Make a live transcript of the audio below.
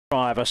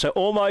driver. So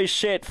almost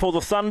set for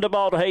the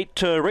Thunderbolt heat.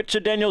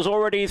 Richard Daniels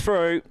already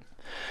through.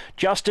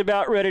 Just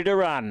about ready to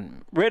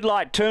run. Red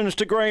light turns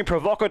to green.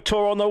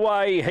 Provocateur on the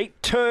way.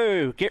 Heat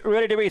 2. Get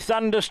ready to be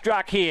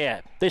thunderstruck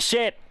here. They're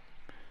set.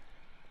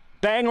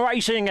 Bang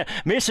Racing,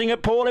 missing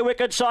it poorly.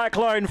 Wicked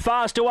Cyclone,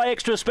 fast away.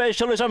 Extra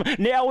Specialism.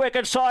 Now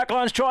Wicked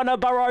Cyclone's trying to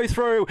burrow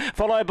through.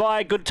 Followed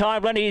by Good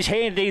Time Lenny's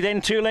handy.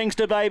 Then 2 lengths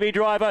to Baby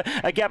Driver.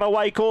 A gap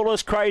away.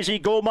 Callers Crazy.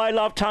 Gourmet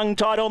Love tongue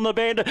tied on the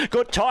bend.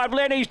 Good Time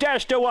Lenny's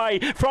dashed away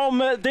from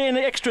then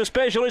Extra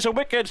Specialism.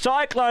 Wicked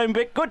Cyclone,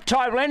 but Good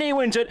Time Lenny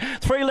wins it.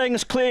 3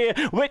 lengths clear.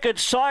 Wicked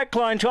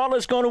Cyclone.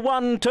 Tyler's gone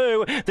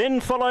 1-2. Then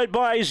followed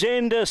by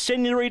Xander,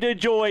 Senorita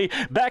Joy.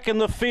 Back in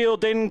the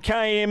field then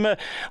came,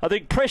 I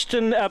think,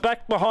 Preston.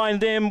 Back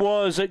behind them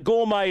was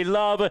Gourmet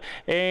Love,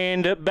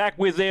 and back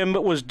with them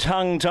was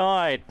Tongue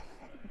Tied.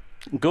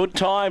 Good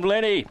Time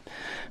Lenny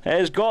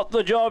has got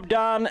the job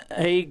done.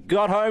 He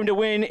got home to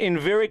win in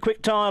very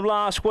quick time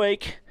last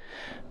week.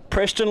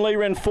 Preston Lee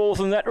ran 4th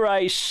in that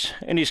race,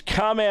 and he's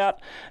come out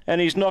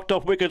and he's knocked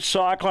off Wicked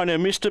Cyclone, who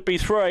missed it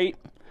B3,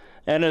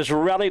 and has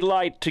rallied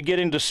late to get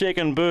into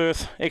second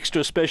berth.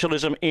 Extra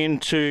Specialism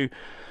into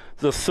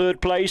the 3rd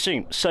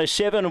placing. So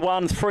 7,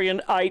 1, 3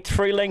 and 8,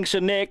 3 lengths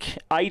a neck,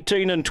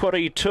 18 and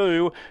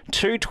 22,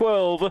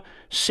 212,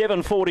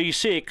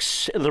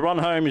 746. The run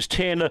home is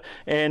 10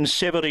 and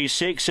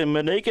 76. And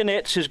Monica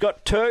Nets has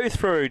got 2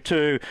 through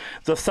to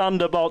the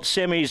Thunderbolt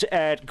semis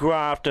at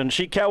Grafton.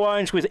 She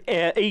co-owns with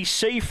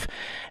E-Seif,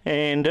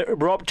 and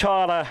Rob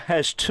Tyler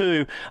has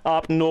 2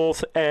 up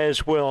north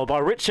as well.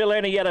 By Ritzer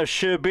Lenny out of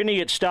Sherbini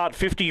at start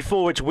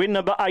 54. It's win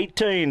number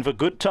 18 for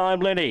Good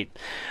Time Lenny.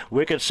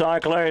 Wicked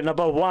Cyclone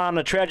number 1.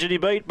 A tragedy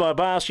beat by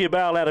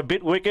Basketball out of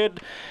Bit Wicked,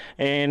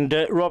 and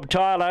Rob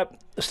Tyler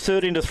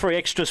 13 to 3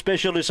 Extra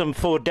Specialism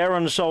for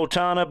Darren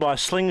Sultana by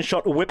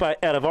Slingshot Whipper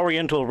out of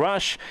Oriental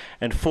Rush,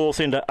 and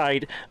 4th into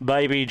 8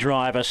 Baby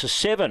Driver. So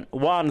 7,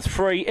 1,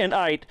 3 and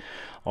 8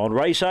 on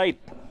race 8.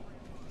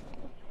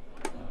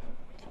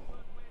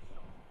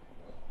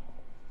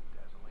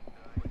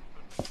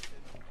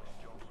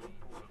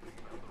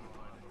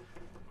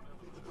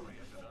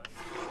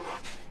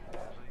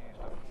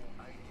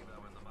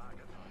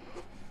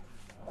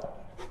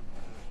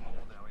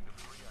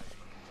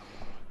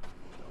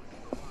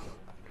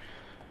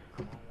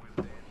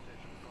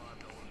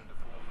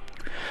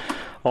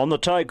 On the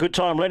toe, Good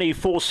Time Lenny,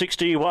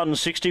 460,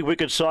 160.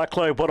 Wicked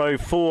Cyclone,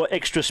 104.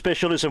 Extra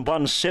Specialism,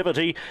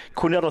 170.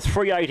 Quinella,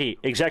 380.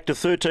 Exacta,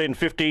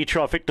 1350.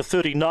 Trifecta,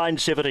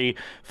 3970.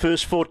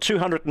 First 4,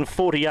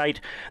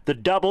 248. The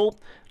double,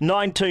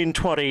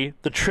 1920.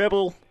 The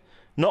treble,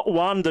 not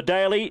one. The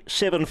daily,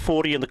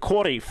 740. And the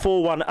quaddy,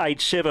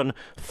 4187,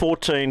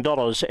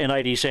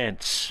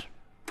 $14.80.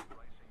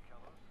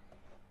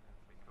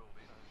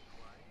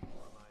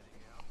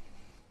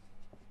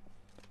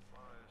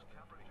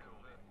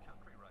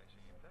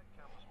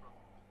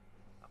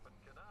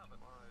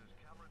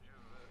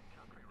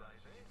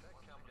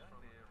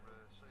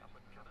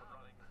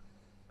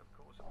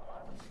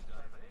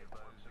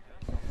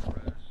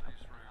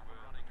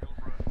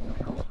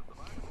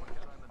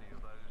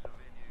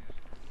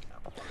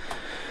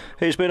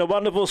 He's been a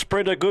wonderful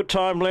sprinter. Good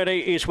Time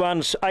Lenny. He's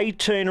won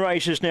 18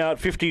 races now at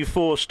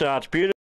 54 starts. Beautiful.